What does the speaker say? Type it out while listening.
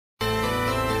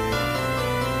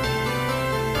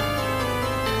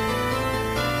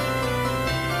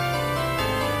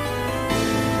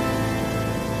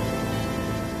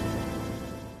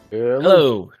Hello.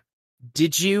 Hello.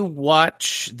 Did you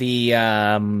watch the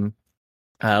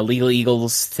Legal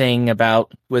Eagles thing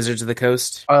about Wizards of the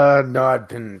Coast? No, I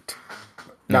didn't.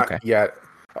 Not Okay. yet.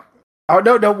 Oh,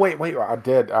 no, wait. I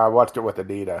did. I watched it with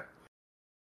Anita.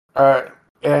 Uh,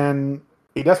 and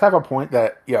he does have a point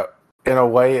that, in a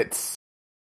way, it's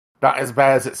not as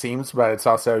bad as it seems, but it's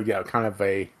also, kind of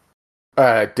a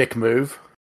dick move.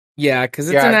 Yeah, because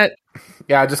it's in Yeah, that.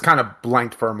 yeah. I just kind of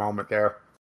blanked for a moment there.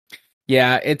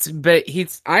 Yeah, but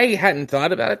I hadn't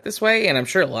thought about it this way, and I'm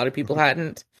sure a lot of people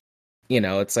hadn't.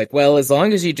 It's like, well, as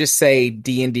long as you just say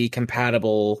D&D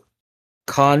compatible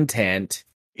content,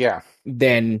 Yeah,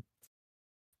 then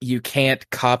you can't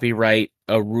copyright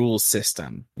a rule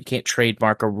system. You can't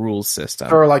trademark a rule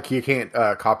system. or like you can't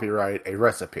copyright a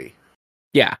recipe.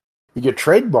 Yeah. You could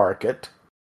trademark it,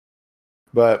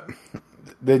 but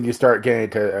then you start getting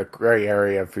into a gray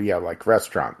area for like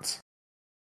restaurants.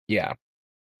 Yeah.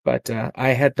 But I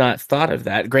had not thought of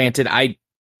that. Granted, I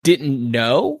didn't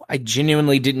know. I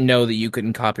genuinely didn't know that you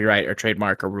couldn't copyright or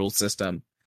trademark a rule system.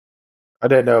 I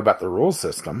didn't know about the rule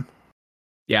system.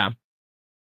 Yeah.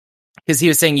 Because he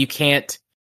was saying you can't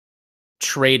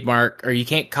trademark or you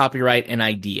can't copyright an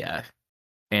idea,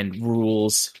 and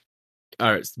rules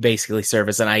are basically serve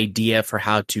as an idea for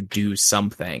how to do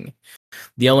something.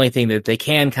 The only thing that they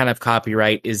can kind of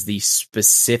copyright is the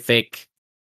specific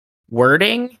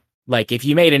wording. Like if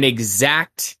you made an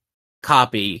exact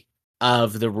copy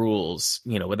of the rules,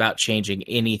 without changing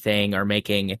anything or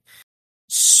making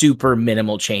super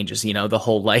minimal changes, the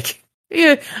whole like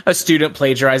a student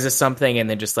plagiarizes something and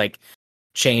then just like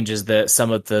changes some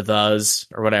of the thes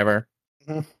or whatever,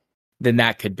 Mhm. then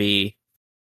that could be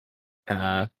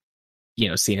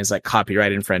seen as like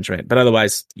copyright infringement. But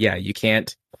otherwise, yeah, you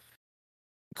can't,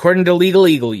 according to Legal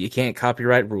Eagle, you can't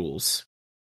copyright rules.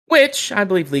 Which I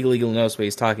believe Legal Eagle knows what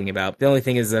he's talking about. The only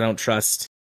thing is I don't trust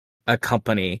a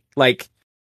company like.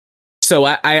 So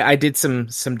I did some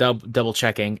double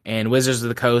checking, and Wizards of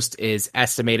the Coast is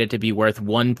estimated to be worth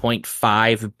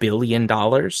 $1.5 billion.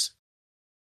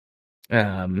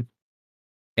 And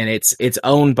it's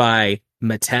owned by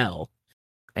Mattel,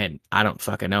 and I don't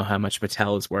fucking know how much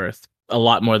Mattel is worth. A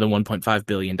lot more than $1.5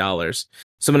 billion.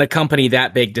 So when a company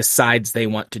that big decides they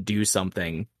want to do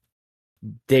something,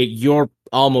 you're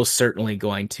almost certainly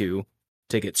going to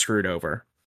get screwed over.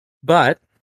 But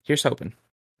here's hoping.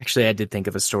 Actually, I did think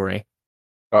of a story.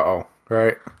 Uh-oh.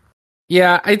 Right.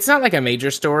 Yeah, it's not like a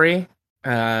major story.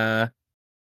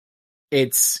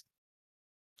 It's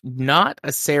not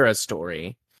a Sarah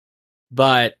story,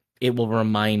 but it will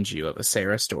remind you of a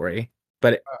Sarah story.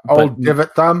 But Old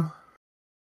divot thumb?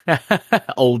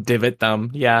 old divot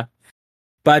thumb, yeah.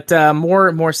 But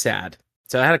more sad.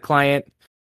 So I had a client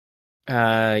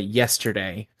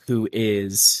yesterday who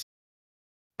is,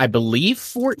 I believe,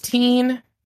 14.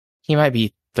 He might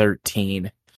be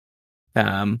 13.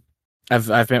 I've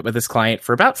met with this client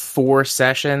for about 4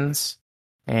 sessions,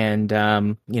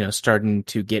 and starting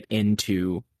to get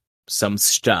into some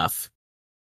stuff.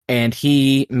 And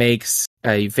he makes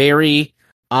a very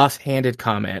offhanded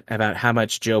comment about how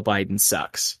much Joe Biden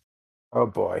sucks. Oh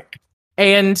boy.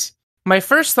 And my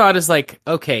first thought is like,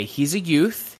 okay, he's a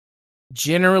youth.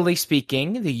 Generally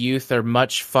speaking, the youth are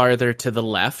much farther to the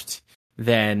left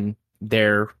than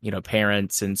their,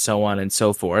 parents and so on and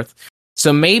so forth.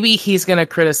 So maybe he's going to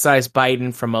criticize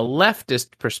Biden from a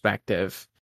leftist perspective.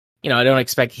 I don't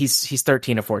expect he's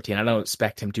 13 or 14. I don't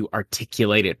expect him to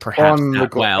articulate it perhaps On the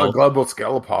that well. global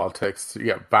scale of politics,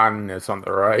 Biden is on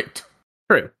the right.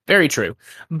 True, very true.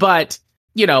 But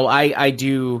I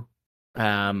do.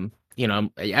 I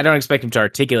don't expect him to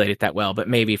articulate it that well, but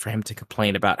maybe for him to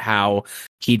complain about how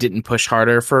he didn't push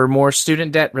harder for more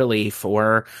student debt relief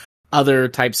or other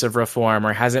types of reform,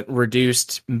 or hasn't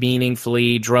reduced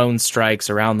meaningfully drone strikes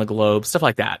around the globe, stuff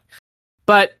like that.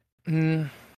 But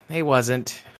it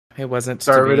wasn't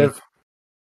Conservative. to be.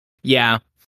 Yeah.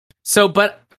 So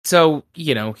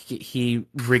he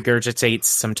regurgitates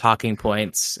some talking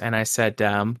points, and I said,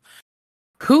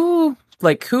 who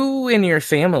in your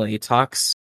family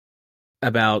talks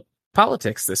about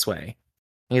politics this way?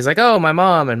 And he's like, oh, my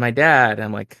mom and my dad.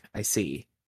 I'm like, I see.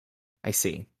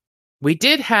 We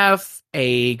did have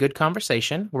a good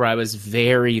conversation where I was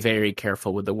very, very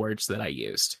careful with the words that I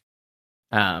used,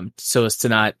 so as to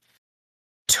not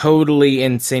totally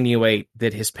insinuate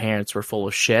that his parents were full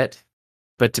of shit,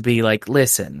 but to be like,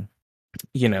 listen,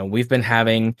 we've been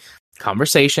having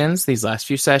conversations these last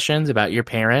few sessions about your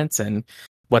parents and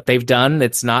what they've done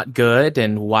that's not good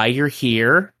and why you're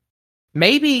here.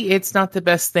 Maybe it's not the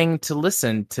best thing to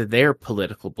listen to their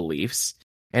political beliefs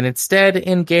and instead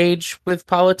engage with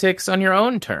politics on your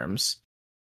own terms.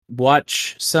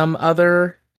 Watch some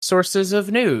other sources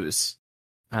of news.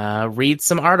 Read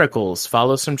some articles,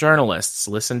 follow some journalists,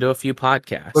 listen to a few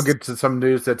podcasts. Look into some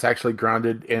news that's actually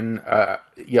grounded in,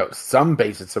 some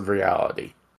basis of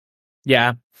reality.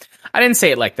 Yeah, I didn't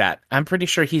say it like that. I'm pretty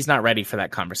sure he's not ready for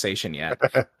that conversation yet.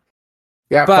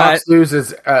 Yeah, But Fox News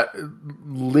is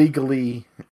legally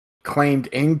claimed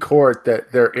in court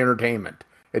that they're entertainment,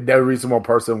 and no reasonable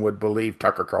person would believe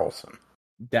Tucker Carlson.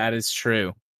 that is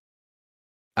true.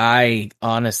 I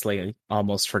honestly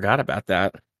almost forgot about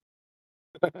that.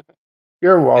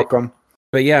 You're welcome.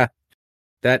 But yeah,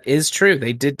 that is true.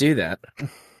 They did do that.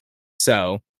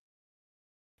 So,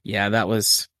 yeah,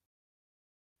 that's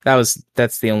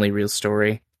the only real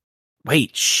story.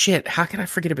 Wait, shit, how can I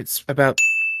forget about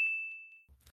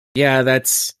Yeah,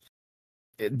 that's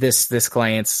this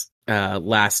client's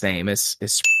last name is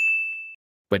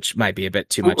which might be a bit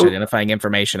too much identifying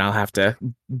information. I'll have to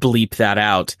bleep that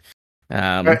out.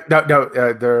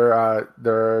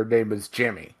 Their name is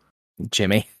Jimmy.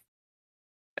 Jimmy.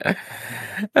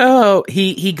 Oh,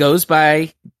 he goes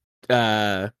by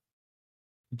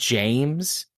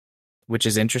James, which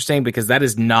is interesting because that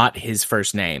is not his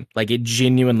first name. Like, it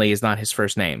genuinely is not his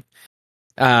first name.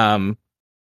 And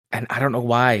I don't know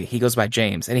why he goes by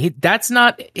James. And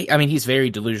he's very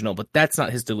delusional, but that's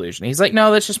not his delusion. He's like,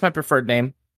 no, that's just my preferred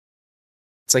name.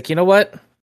 It's like, you know what?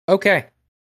 Okay.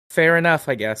 Fair enough,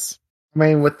 I guess. I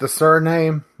mean, with the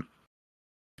surname,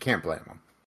 can't blame him.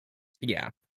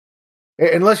 Yeah.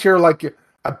 Unless you're like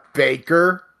a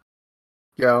baker,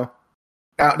 Now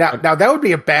that would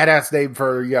be a badass name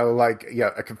for,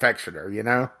 a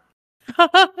confectioner,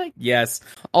 Yes.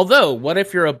 Although, what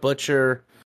if you're a butcher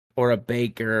or a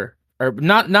baker or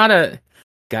not a,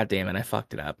 God damn it, I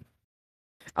fucked it up.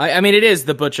 I mean, it is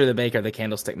the butcher, the baker, the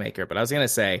candlestick maker, but I was going to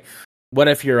say, what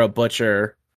if you're a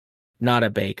butcher, not a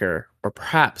baker, or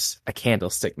perhaps a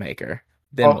candlestick maker?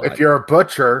 Then if you're a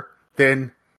butcher,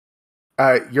 then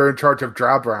you're in charge of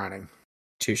job running.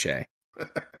 Touche.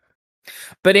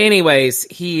 But anyways,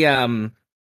 he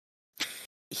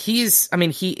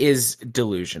is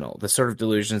delusional. The sort of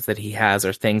delusions that he has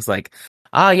are things like,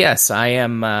 yes, I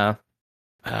am,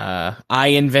 I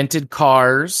invented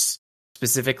cars.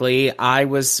 Specifically, I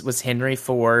was Henry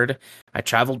Ford. I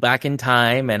traveled back in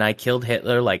time and I killed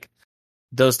Hitler. Like,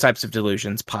 those types of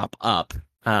delusions pop up.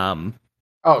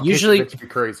 Usually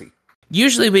crazy.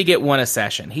 Usually we get one a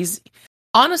session. He's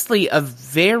honestly a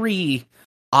very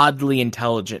oddly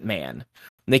intelligent man.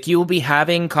 Like, you will be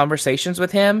having conversations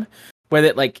with him where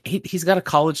that, like, he's got a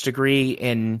college degree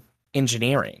in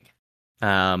engineering.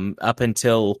 Up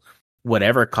until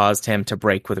whatever caused him to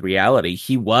break with reality,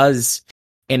 he was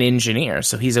an engineer,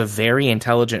 so he's a very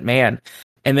intelligent man.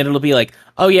 And then it'll be like,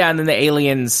 oh yeah, and then the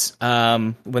aliens,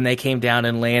 when they came down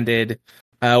and landed,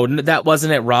 that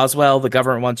wasn't at Roswell. The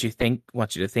government wants you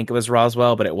to think it was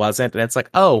Roswell, but it wasn't. And it's like,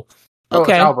 okay, it's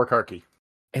Albuquerque.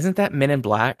 Isn't that Men in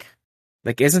Black?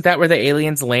 Like, isn't that where the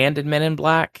aliens land in Men in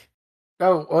Black?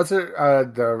 Oh, was it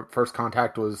the first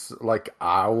contact was like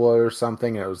Iowa or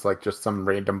something? It was like just some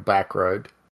random back road.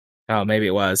 Oh, maybe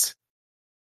it was.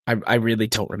 I really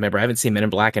don't remember. I haven't seen Men in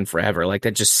Black in forever. Like,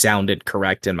 that just sounded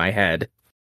correct in my head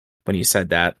when you said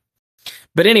that.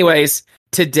 But anyways,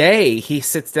 today he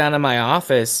sits down in my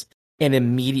office and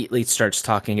immediately starts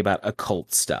talking about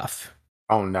occult stuff.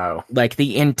 Oh no. Like,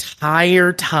 the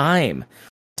entire time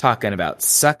talking about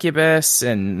succubus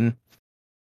and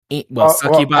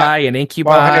succubi and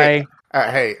incubi.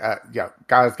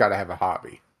 Guys got to have a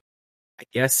hobby. I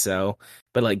guess so.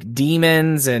 But like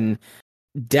demons and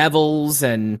devils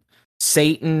and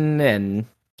Satan and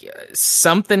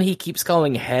something he keeps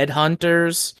calling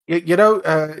headhunters.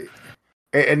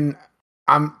 And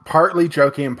I'm partly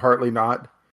joking and partly not.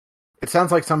 It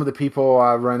sounds like some of the people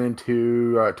I run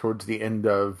into towards the end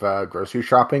of grocery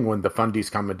shopping when the fundies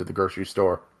come into the grocery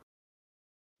store.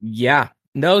 Yeah.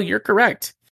 No, you're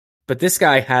correct. But this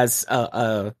guy has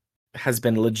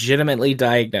been legitimately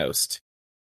diagnosed.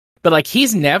 But like,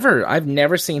 I've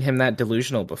never seen him that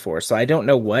delusional before, so I don't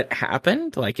know what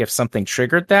happened, like if something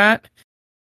triggered that,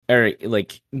 or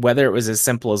like whether it was as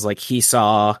simple as like he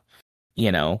saw,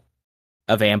 a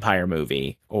vampire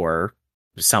movie or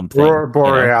something. Or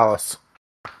Borealis.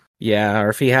 Yeah, or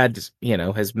if he had,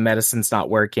 his medicine's not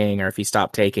working, or if he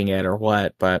stopped taking it or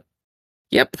what, but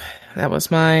yep, that was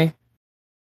my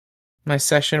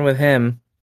session with him.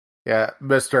 Yeah,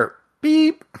 Mr.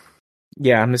 Beep.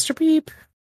 Yeah, Mr. Beep.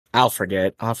 I'll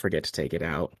forget to take it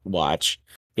out. Watch.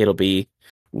 It'll be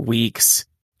weeks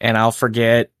and I'll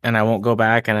forget and I won't go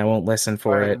back and I won't listen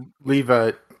for it. Leave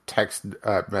a text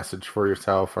message for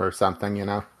yourself or something,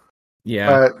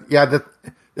 Yeah.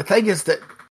 The thing is that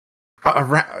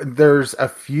there's a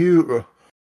few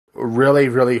really,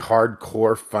 really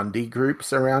hardcore fundy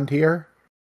groups around here.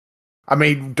 I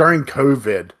mean, during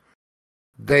COVID,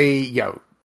 they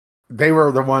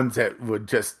were the ones that would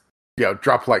just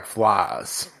drop like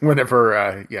flies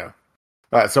whenever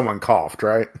someone coughed,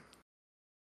 right?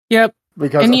 Yep.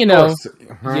 Because And of you course,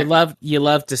 right? you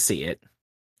love to see it.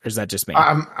 Or is that just me?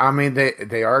 I mean,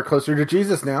 they are closer to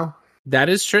Jesus now, That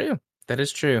is true. That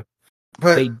is true.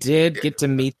 They but did get to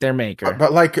meet their maker.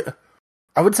 like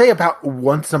I would say about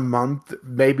once a month,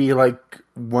 maybe like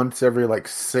once every like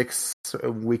 6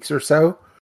 weeks or so.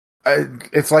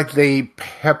 It's like they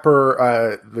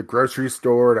pepper the grocery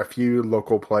store and a few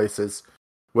local places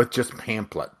with just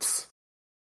pamphlets,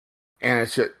 and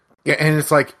it's just and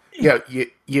it's like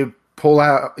you pull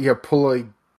a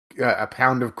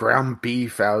pound of ground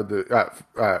beef out of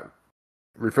the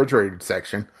refrigerated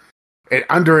section, and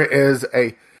under it is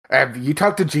a "Have you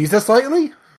talked to Jesus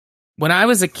lately?" When I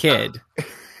was a kid,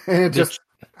 And it just,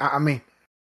 I mean,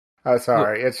 oh,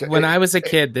 sorry. when I was a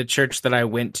kid, the church that I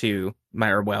went to,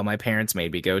 my parents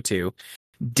made me go to,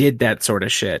 did that sort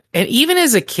of shit. And even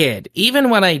as a kid, even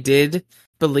when I did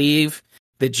believe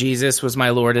that Jesus was my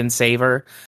Lord and Savior,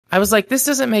 I was like, this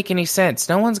doesn't make any sense.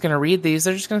 No one's going to read these.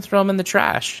 They're just going to throw them in the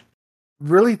trash.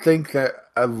 Really think that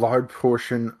a large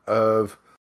portion of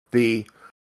the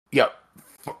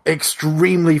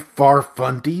extremely far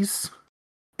fundies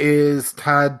is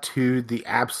tied to the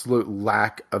absolute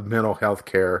lack of mental health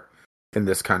care in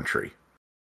this country.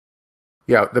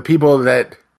 The people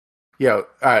that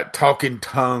talk in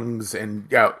tongues and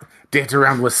dance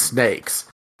around with snakes.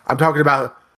 I'm talking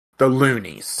about the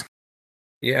loonies.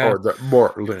 Yeah. Or the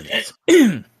more loonies.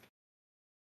 If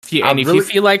you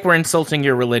feel like we're insulting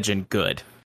your religion, good.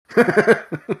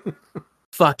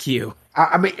 Fuck you.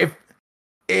 I mean,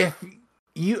 if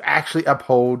you actually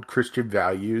uphold Christian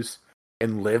values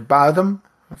and live by them,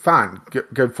 fine,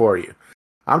 good for you.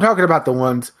 I'm talking about the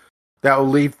ones that will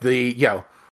leave the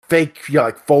fake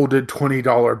like folded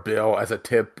 $20 bill as a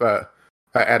tip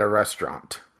at a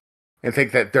restaurant and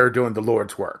think that they're doing the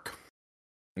Lord's work.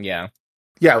 Yeah.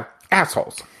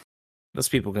 Assholes. Those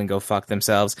people can go fuck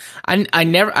themselves.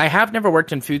 I have never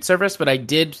worked in food service, but I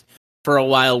did for a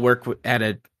while work at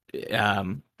a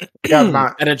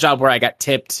at a job where I got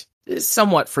tipped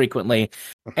somewhat frequently,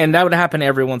 and that would happen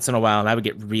every once in a while, and I would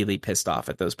get really pissed off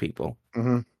at those people.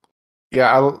 Mm-hmm.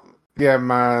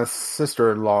 My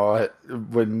sister-in-law,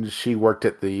 when she worked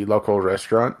at the local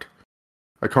restaurant,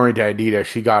 according to Anita,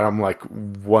 she got them like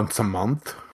once a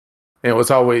month, and it was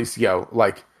always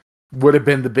like would have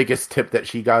been the biggest tip that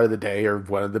she got of the day, or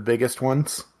one of the biggest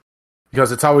ones,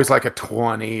 because it's always like a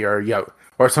 20, or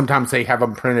sometimes they have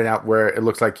them printed out where it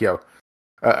looks like a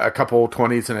couple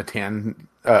 20s and a 10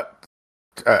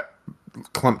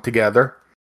 clumped together.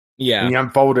 Yeah, and you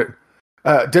unfold it.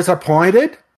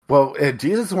 Disappointed? Well,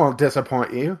 Jesus won't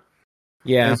disappoint you.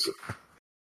 Yeah,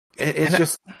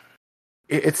 it's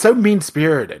so mean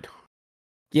spirited.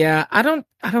 Yeah, I don't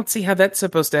see how that's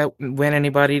supposed to win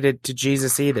anybody to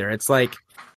Jesus either. It's like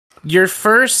your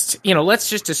first, let's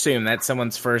just assume that's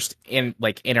someone's first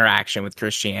interaction with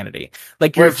Christianity.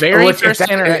 Like your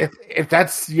if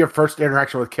that's your first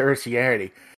interaction with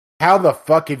Christianity, how the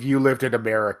fuck have you lived in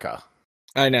America?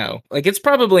 I know. Like it's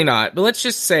probably not, but let's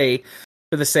just say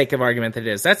for the sake of argument that it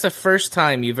is. That's the first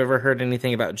time you've ever heard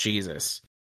anything about Jesus.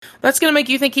 That's going to make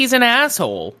you think he's an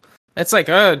asshole. It's like,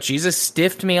 oh, Jesus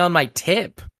stiffed me on my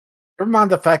tip. Never mind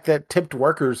the fact that tipped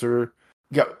workers are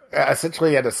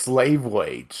essentially at a slave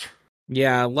wage.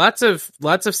 Yeah, lots of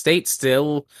states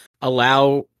still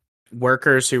allow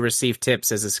workers who receive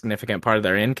tips as a significant part of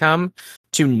their income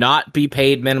to not be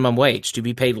paid minimum wage, to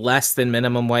be paid less than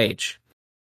minimum wage.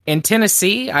 In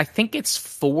Tennessee, I think it's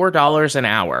 $4 an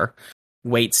hour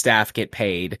wait staff get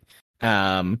paid,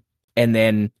 and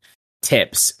then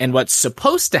tips. And what's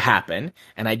supposed to happen,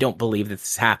 and I don't believe that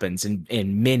this happens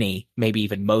in many, maybe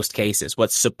even most cases,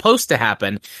 what's supposed to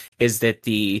happen is that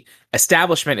the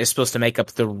establishment is supposed to make up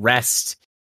the rest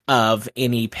of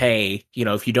any pay,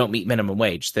 if you don't meet minimum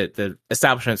wage, that the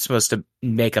establishment is supposed to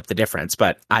make up the difference,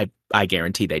 but I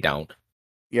guarantee they don't.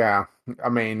 Yeah, I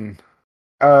mean,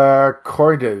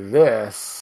 according to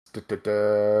this,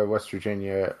 West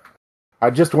Virginia, I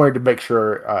just wanted to make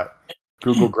sure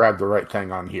Google grabbed the right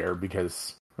thing on here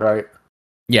because, right?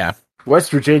 Yeah. West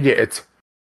Virginia, it's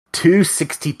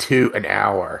 $2.62 an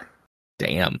hour.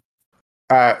 Damn.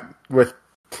 With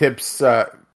tips,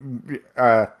 let me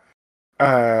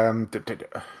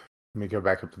go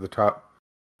back up to the top.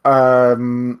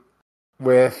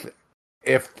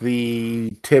 If the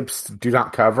tips do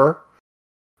not cover,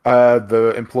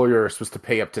 the employer is supposed to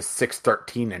pay up to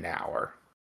 $6.13 an hour.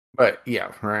 But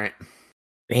yeah, right.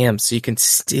 Damn, so you can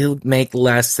still make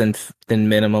less than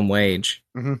minimum wage.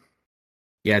 Mm-hmm.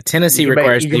 Yeah, Tennessee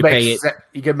requires that you pay it.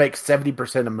 You can make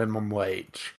 70% of minimum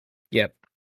wage. Yep.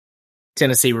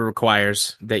 Tennessee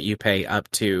requires that you pay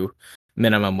up to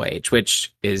minimum wage,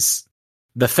 which is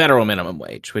the federal minimum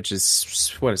wage, which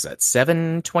is, what is that,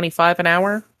 $7.25 an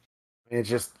hour? It's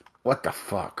just, what the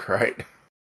fuck, right?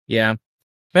 Yeah.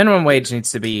 Minimum wage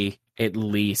needs to be at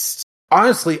least.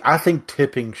 Honestly, I think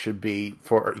tipping should be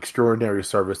for extraordinary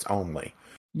service only.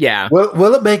 Yeah.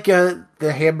 Will it make the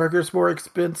hamburgers more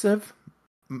expensive?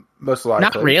 Most likely.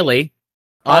 Not really.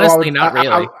 Honestly, not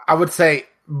really. I would say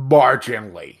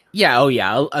marginally. Yeah, oh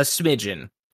yeah, a smidgen.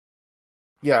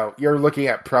 Yeah, you're looking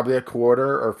at probably a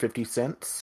quarter or 50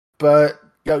 cents. But,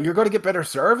 you're going to get better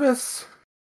service.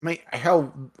 I mean,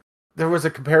 hell, there was a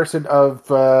comparison of,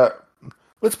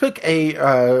 let's pick a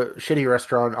shitty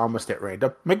restaurant almost at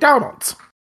random. McDonald's.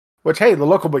 Which, hey, the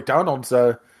local McDonald's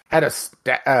had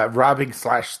a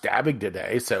robbing/stabbing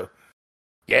today, so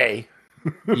yay.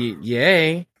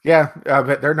 Yay. Yeah,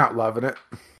 but they're not loving it.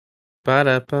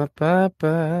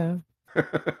 Ba-da-ba-ba-ba.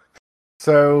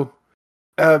 So,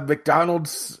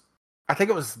 McDonald's, I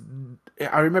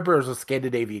remember it was a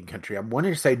Scandinavian country. I'm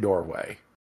wanting to say Norway.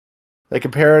 They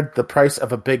compared the price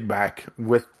of a Big Mac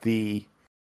with the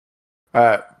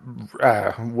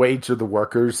wage of the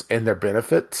workers and their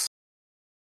benefits,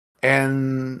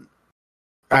 and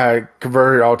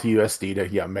convert it all to USD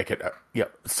to make it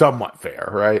somewhat fair,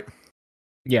 right?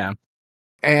 Yeah.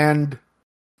 And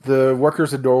the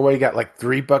workers in Norway got like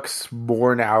 $3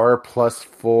 more an hour plus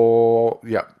full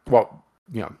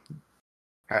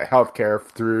healthcare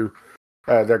through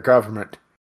their government,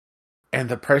 and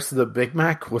the price of the Big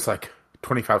Mac was like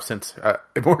 25 cents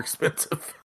more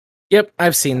expensive. Yep,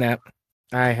 I've seen that.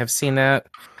 I have seen that.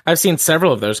 I've seen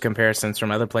several of those comparisons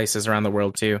from other places around the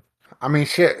world too. I mean,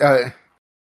 shit. The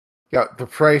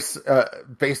price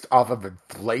based off of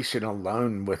inflation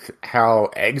alone, with how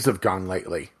eggs have gone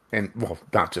lately, and well,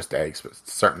 not just eggs, but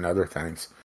certain other things,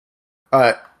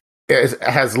 it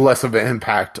has less of an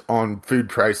impact on food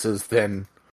prices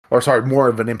more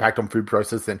of an impact on food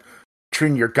prices than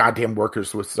treating your goddamn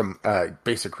workers with some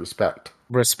basic respect.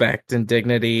 Respect and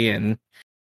dignity and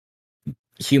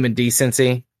human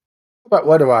decency. But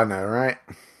what do I know, right?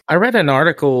 I read an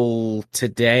article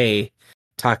today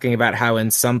talking about how in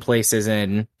some places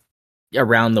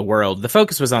around the world, the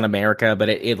focus was on America, but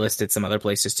it listed some other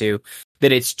places too,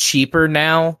 that it's cheaper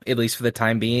now, at least for the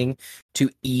time being,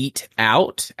 to eat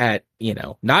out at,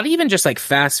 not even just like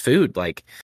fast food, like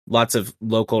lots of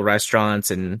local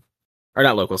restaurants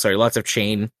lots of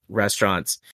chain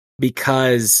restaurants,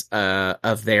 because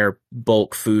of their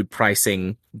bulk food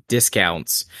pricing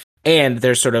discounts and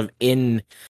their sort of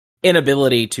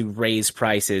inability to raise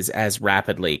prices as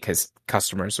rapidly because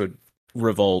customers would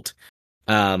revolt.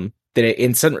 That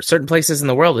in certain places in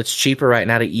the world, it's cheaper right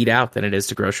now to eat out than it is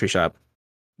to grocery shop,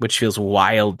 which feels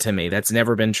wild to me. That's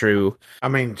never been true. I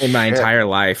mean, in my entire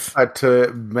life.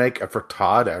 To make a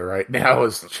frittata right now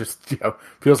is just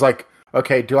feels like,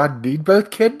 okay, do I need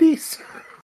both kidneys?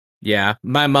 Yeah,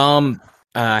 my mom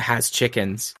has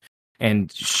chickens, and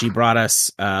she brought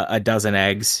us a dozen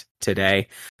eggs today.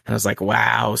 And I was like,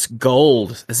 wow, it's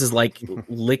gold. This is like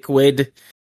liquid,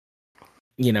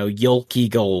 yolky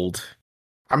gold.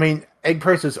 I mean, egg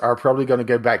prices are probably going to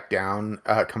go back down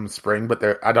come spring, but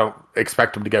I don't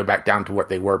expect them to go back down to what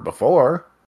they were before.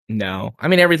 No. I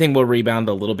mean, everything will rebound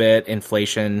a little bit.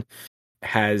 Inflation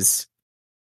has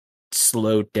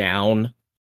slowed down,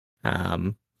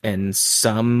 and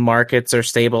some markets are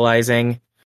stabilizing.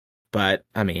 But,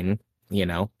 I mean,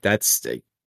 that's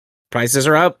prices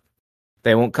are up.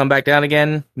 They won't come back down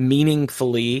again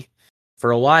meaningfully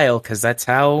for a while, because that's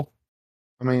how...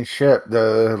 I mean, shit,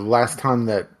 the last time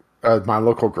that my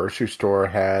local grocery store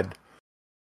had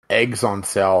eggs on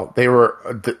sale, they were,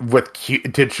 with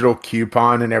digital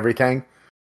coupon and everything,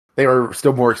 they were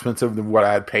still more expensive than what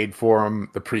I had paid for them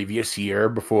the previous year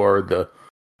before the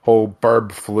whole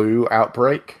bird flu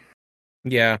outbreak.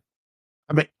 Yeah.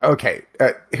 I mean, okay,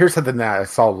 here's something that I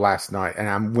saw last night, and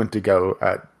I went to go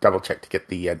double check to get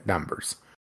the numbers.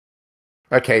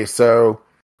 Okay, so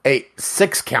a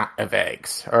 6 count of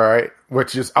eggs, all right,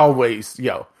 which is always,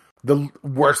 the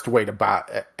worst way to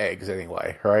buy eggs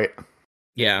anyway, right?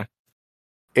 Yeah.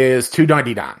 Is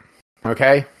 $2.99,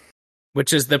 okay?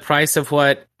 Which is the price of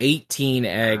what 18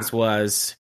 eggs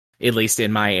was, at least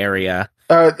in my area.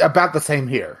 About the same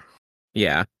here.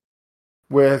 Yeah.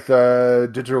 With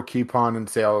digital coupon and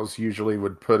sales, usually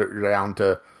would put it down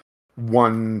to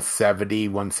 170,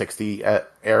 160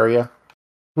 area.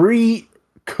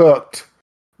 Pre-cooked,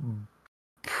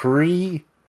 pre-boiled,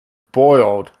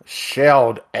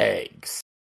 shelled eggs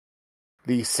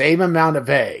the same amount of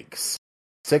eggs,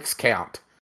 6 count,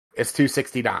 is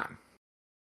 $2.69.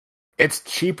 It's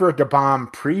cheaper to buy them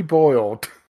pre-boiled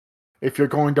if you're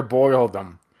going to boil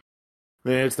them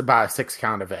than it is to buy a 6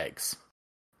 count of eggs.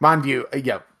 Mind you,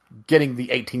 getting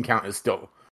the 18 count is still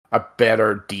a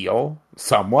better deal,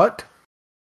 somewhat.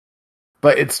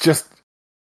 But it's just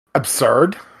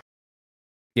absurd.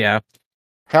 Yeah.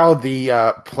 How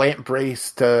the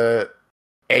plant-based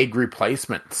egg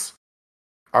replacements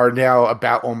are now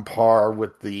about on par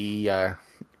with the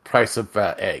price of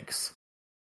eggs.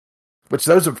 Which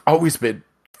those have always been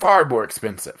far more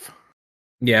expensive.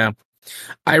 Yeah.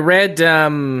 I read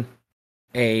again,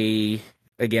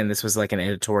 this was like an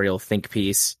editorial think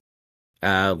piece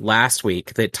last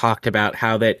week that talked about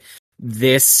how that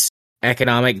this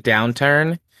economic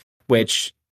downturn,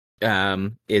 which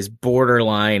is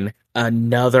borderline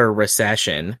another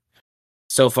recession.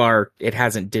 So far, it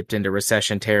hasn't dipped into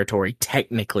recession territory,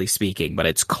 technically speaking, but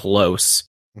it's close.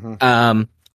 Mm-hmm.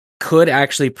 Could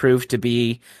actually prove to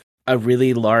be a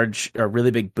really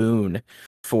big boon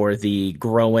for the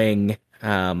growing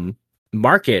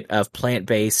market of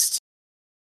plant-based,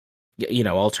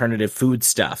 alternative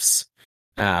foodstuffs,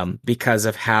 because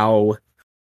of how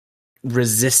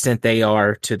resistant they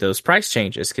are to those price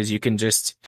changes. Because you can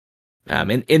just,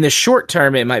 in the short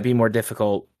term, it might be more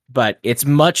difficult, but it's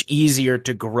much easier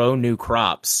to grow new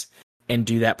crops and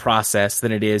do that process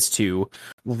than it is to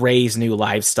raise new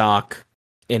livestock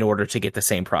in order to get the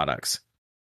same products.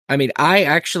 I mean, I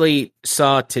actually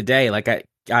saw today, like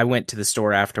I went to the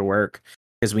store after work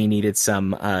because we needed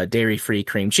some dairy-free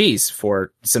cream cheese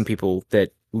for some people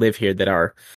that live here that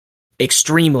are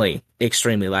extremely,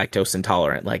 extremely lactose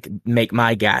intolerant, like make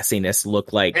my gassiness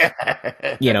look like,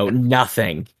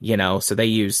 nothing, so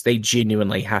they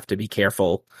genuinely have to be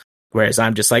careful. Whereas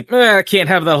I'm just like, I can't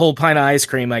have that whole pint of ice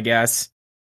cream, I guess.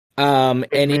 And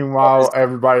meanwhile,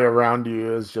 everybody around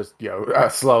you is just,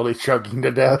 slowly choking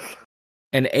to death.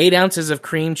 And 8 ounces of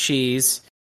cream cheese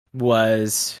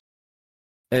was,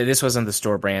 this wasn't the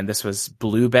store brand, this was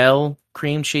Bluebell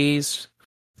cream cheese,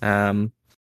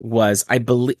 was, I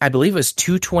believe it was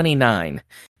 $2.29,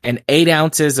 and 8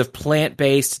 ounces of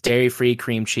plant-based dairy-free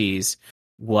cream cheese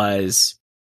was,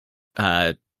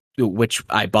 which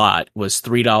I bought, was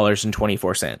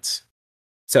 $3.24.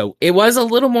 So it was a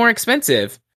little more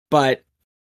expensive, but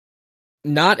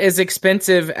not as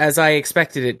expensive as I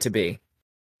expected it to be.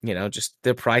 Just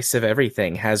the price of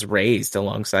everything has raised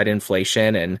alongside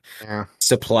inflation and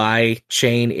supply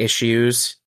chain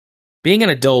issues. Being an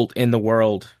adult in the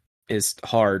world is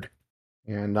hard.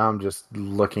 And I'm just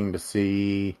looking to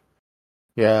see.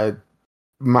 Yeah,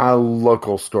 my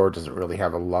local store doesn't really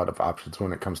have a lot of options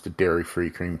when it comes to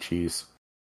dairy-free cream cheese.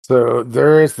 So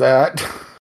there is that.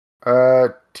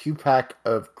 2-pack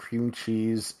of cream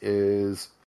cheese is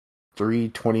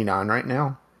 $3.29 right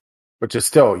now, which is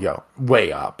still,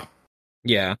 way up.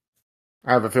 Yeah.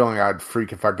 I have a feeling I'd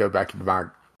freak if I go back into my,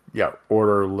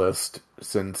 order list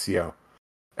since,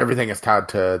 everything is tied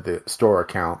to the store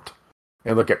account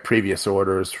and look at previous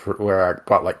orders for where I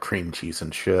bought, like, cream cheese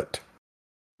and shit.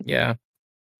 Yeah.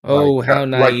 Oh, how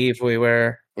naive we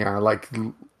were. Yeah, like,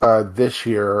 this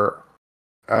year,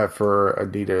 for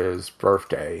Anita's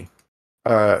birthday,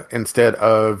 instead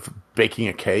of baking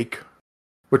a cake,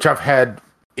 which I've had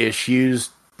issues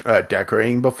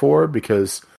decorating before,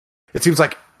 because it seems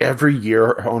like every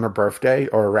year on her birthday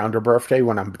or around her birthday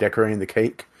when I'm decorating the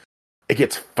cake, it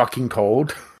gets fucking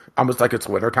cold, almost like it's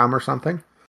wintertime or something.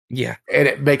 Yeah. And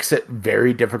it makes it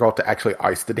very difficult to actually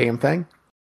ice the damn thing,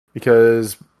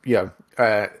 because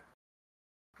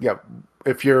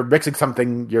if you're mixing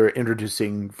something, you're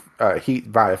introducing heat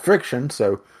via friction,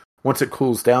 so once it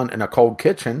cools down in a cold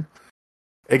kitchen,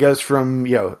 it goes from,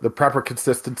 the proper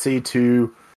consistency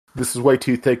to, this is way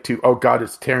too thick, to, oh god,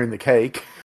 it's tearing the cake.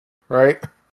 Right?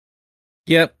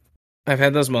 Yep. I've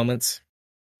had those moments.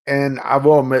 And I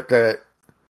will admit that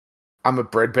I'm a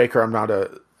bread baker. I'm not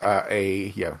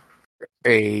a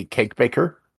cake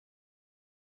baker.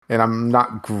 And I'm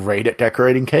not great at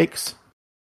decorating cakes.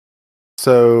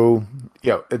 So,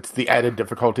 it's the added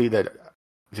difficulty that,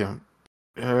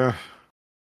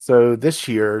 so this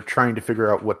year, trying to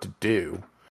figure out what to do,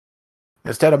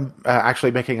 instead of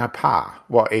actually making a pie,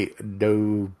 a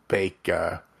no-bake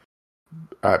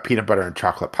peanut butter and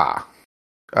chocolate pie,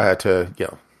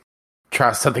 to,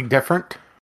 try something different.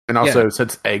 And also,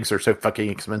 since eggs are so fucking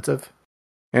expensive,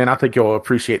 and I think you'll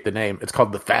appreciate the name, it's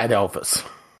called the Fat Elvis.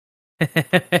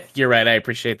 You're right, I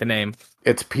appreciate the name.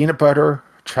 It's peanut butter,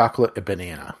 chocolate, and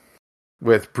banana,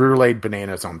 with bruleed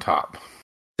bananas on top.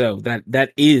 So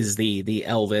that is the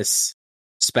Elvis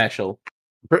special.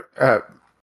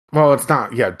 Well, it's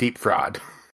not, deep fried.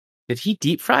 did he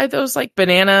deep fry those like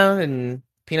banana and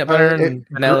peanut butter and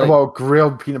vanilla?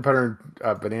 Grilled peanut butter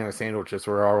and banana sandwiches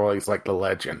were always like the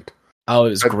legend. Oh, it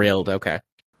was grilled. Okay.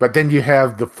 But then you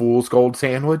have the Fool's Gold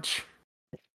sandwich.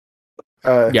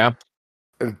 Yeah.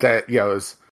 That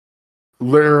is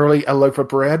literally a loaf of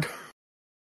bread,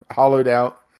 hollowed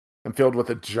out and filled with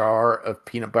a jar of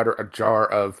peanut butter, a jar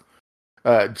of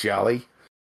jelly.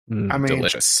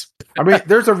 Delicious.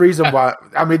 There's a reason why.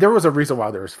 There was a reason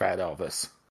why there was Fat Elvis.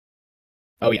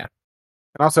 Oh yeah,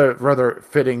 and also rather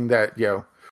fitting that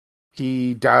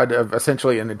he died of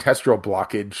essentially an intestinal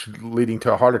blockage leading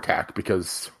to a heart attack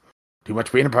because too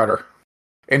much peanut butter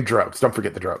and drugs. Don't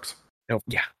forget the drugs. Oh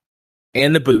yeah,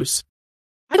 and the booze.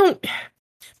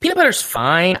 Peanut butter's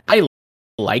fine. I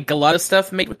like a lot of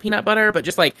stuff made with peanut butter, but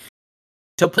just like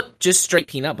to put just straight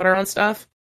peanut butter on stuff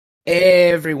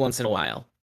every once in a while.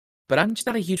 But I'm just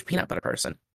not a huge peanut butter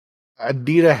person.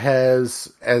 Anita has,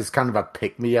 as kind of a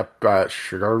pick-me-up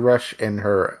sugar rush in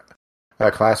her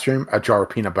classroom, a jar of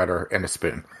peanut butter and a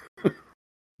spoon.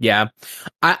 Yeah.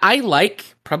 I like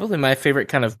probably my favorite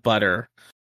kind of butter.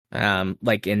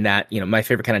 Like in that, my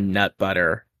favorite kind of nut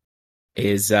butter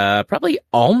is probably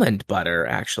almond butter,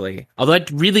 actually. Although I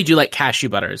really do like cashew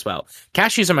butter as well.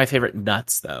 Cashews are my favorite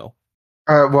nuts, though.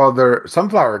 Their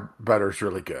sunflower butter is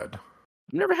really good.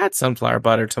 I've never had sunflower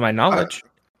butter, to my knowledge.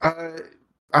 It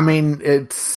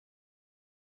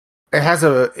has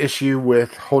a issue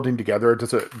with holding together. It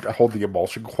doesn't hold the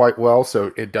emulsion quite well,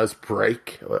 so it does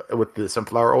break with the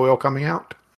sunflower oil coming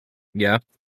out. Yeah.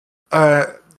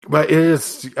 But it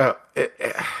is it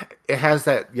has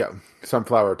that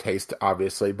sunflower taste,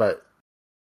 obviously, but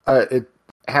it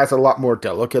has a lot more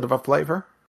delicate of a flavor.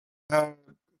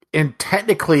 And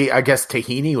technically, I guess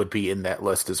tahini would be in that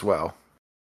list as well.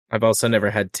 I've also never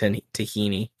had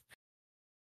tahini.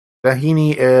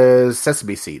 Tahini is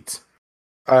sesame seeds.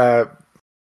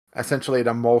 Essentially an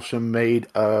emulsion made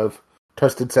of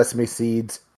toasted sesame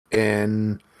seeds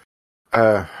in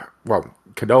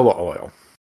canola oil.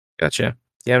 Gotcha.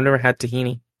 Yeah, I've never had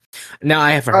tahini. Now,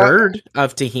 I have heard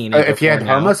of tahini. If you had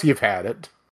hummus, you've had it.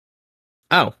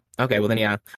 Oh, okay. Well, then,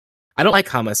 yeah. I don't like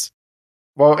hummus.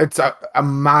 Well, it's a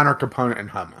minor component in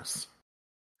hummus.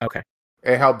 Okay.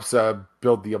 It helps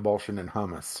build the emulsion in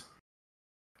hummus.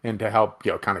 And to help,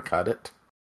 kind of cut it.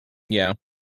 Yeah.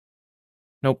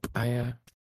 Nope, I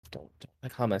don't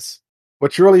like hummus.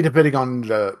 Which really depending on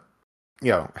the,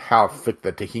 how thick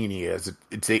the tahini is.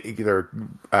 It's either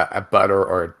a butter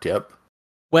or a dip.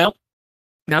 Well,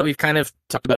 now we've kind of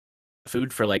talked about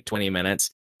food for like 20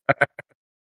 minutes.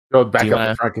 Go back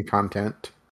up the Franken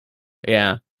content.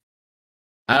 Yeah.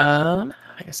 I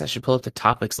guess I should pull up the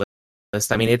topics list.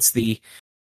 It's the,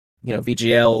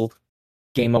 VGL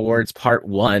Game Awards Part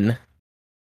 1.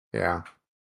 Yeah.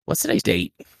 What's today's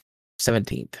date?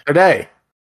 17th.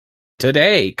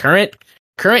 Today.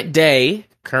 Current day,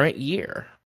 current year.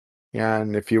 Yeah,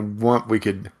 and if you want, we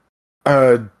could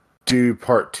do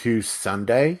Part 2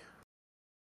 Sunday.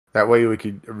 That way we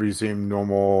could resume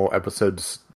normal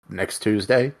episodes next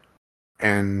Tuesday.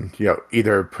 And,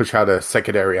 either push out a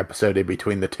secondary episode in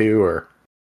between the two, or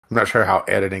I'm not sure how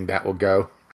editing that will go.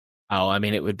 Oh,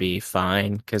 it would be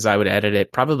fine, because I would edit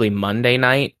it probably Monday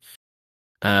night.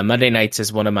 Monday nights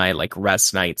is one of my,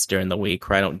 rest nights during the week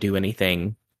where I don't do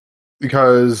anything.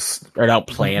 Because... Or don't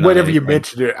plan whenever you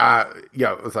mentioned it,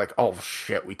 it was like, oh,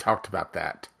 shit, we talked about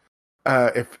that.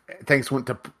 If things went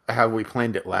to how we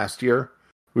planned it last year,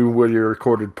 we would have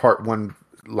recorded Part 1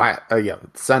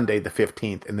 Sunday the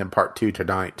 15th, and then Part 2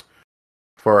 tonight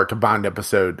for a combined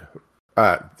episode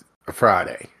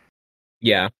Friday.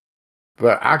 Yeah.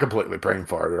 But I completely brain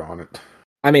farted on it.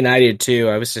 I did too.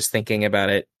 I was just thinking about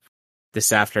it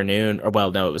this afternoon, it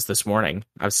was this morning.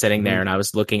 I was sitting there and I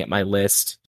was looking at my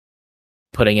list,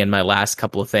 putting in my last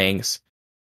couple of things.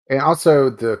 And also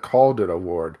the Called It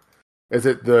Award. Is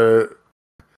it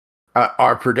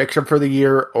our prediction for the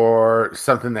year or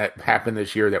something that happened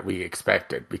this year that we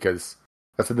expected? Because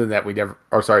that's something that we never...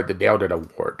 the Nailed It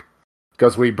Award.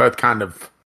 Because we both kind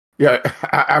of... Yeah,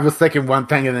 I was thinking one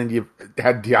thing, and then you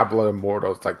had Diablo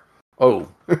Immortal. It's like, oh,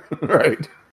 right.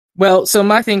 Well, so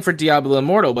my thing for Diablo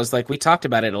Immortal was, we talked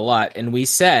about it a lot, and we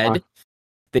said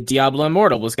that Diablo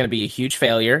Immortal was going to be a huge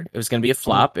failure. It was going to be a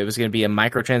flop. It was going to be a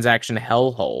microtransaction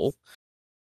hellhole.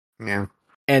 Yeah.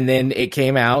 And then it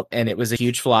came out, and it was a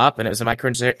huge flop, and it was a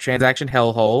microtransaction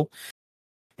hellhole.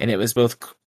 And it was both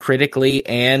critically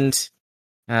and...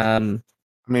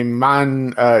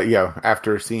 mine,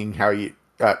 after seeing how you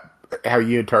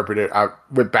interpret it, I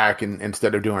went back and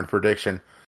instead of doing a prediction,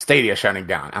 Stadia shutting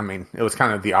down. It was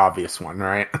kind of the obvious one,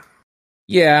 right?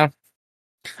 Yeah.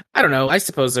 I don't know. I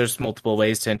suppose there's multiple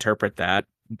ways to interpret that,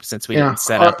 since we didn't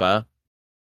set up a.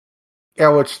 Yeah,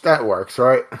 which that works,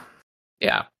 right?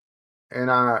 Yeah.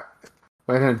 And I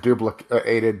went and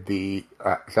duplicated the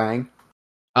thing.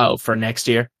 Oh, for next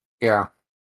year? Yeah.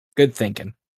 Good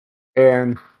thinking.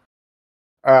 And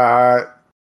left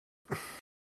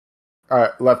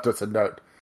us a note.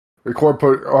 Record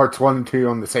parts 1 and 2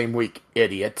 on the same week,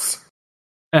 idiots.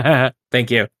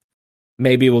 Thank you.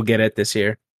 Maybe we'll get it this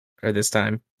year or this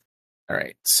time. All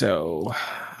right, so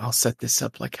I'll set this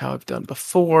up like how I've done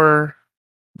before.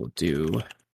 We'll do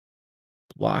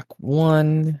block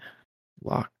 1,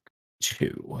 block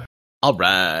 2. All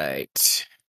right.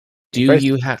 Do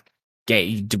you have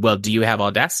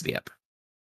Audacity up?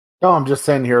 No, I'm just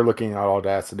sitting here looking at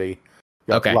Audacity.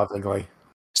 Okay. Lovingly.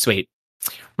 Sweet.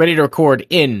 Ready to record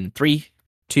in 3,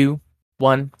 2,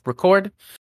 1, record.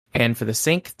 And for the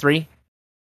sync, 3,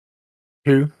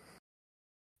 2,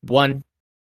 1,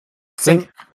 sync.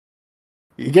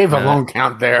 You gave a long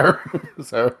count there,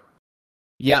 so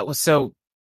yeah. So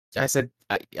I said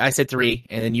 3,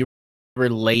 and then you were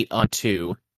late on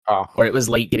 2, or it was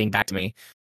late getting back to me.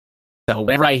 So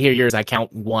whenever I hear yours, I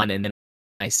count 1, and then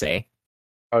I say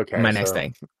my next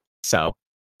thing. So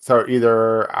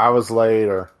either I was late,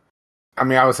 or I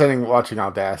was watching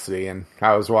Audacity, and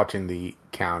I was watching the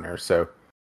counter. So,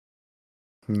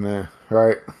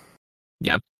 right?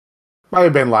 Yeah. Might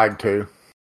have been lag too.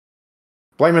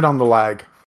 Blame it on the lag.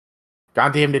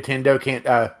 Goddamn Nintendo can't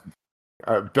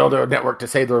build a network to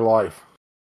save their life.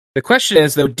 The question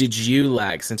is, though, did you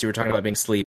lag since you were talking about being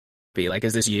sleepy? Like,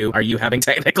 is this you? Are you having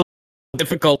technical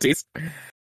difficulties?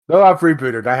 No, I've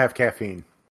rebooted. I have caffeine.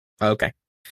 Okay.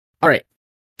 All right.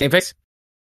 Game face?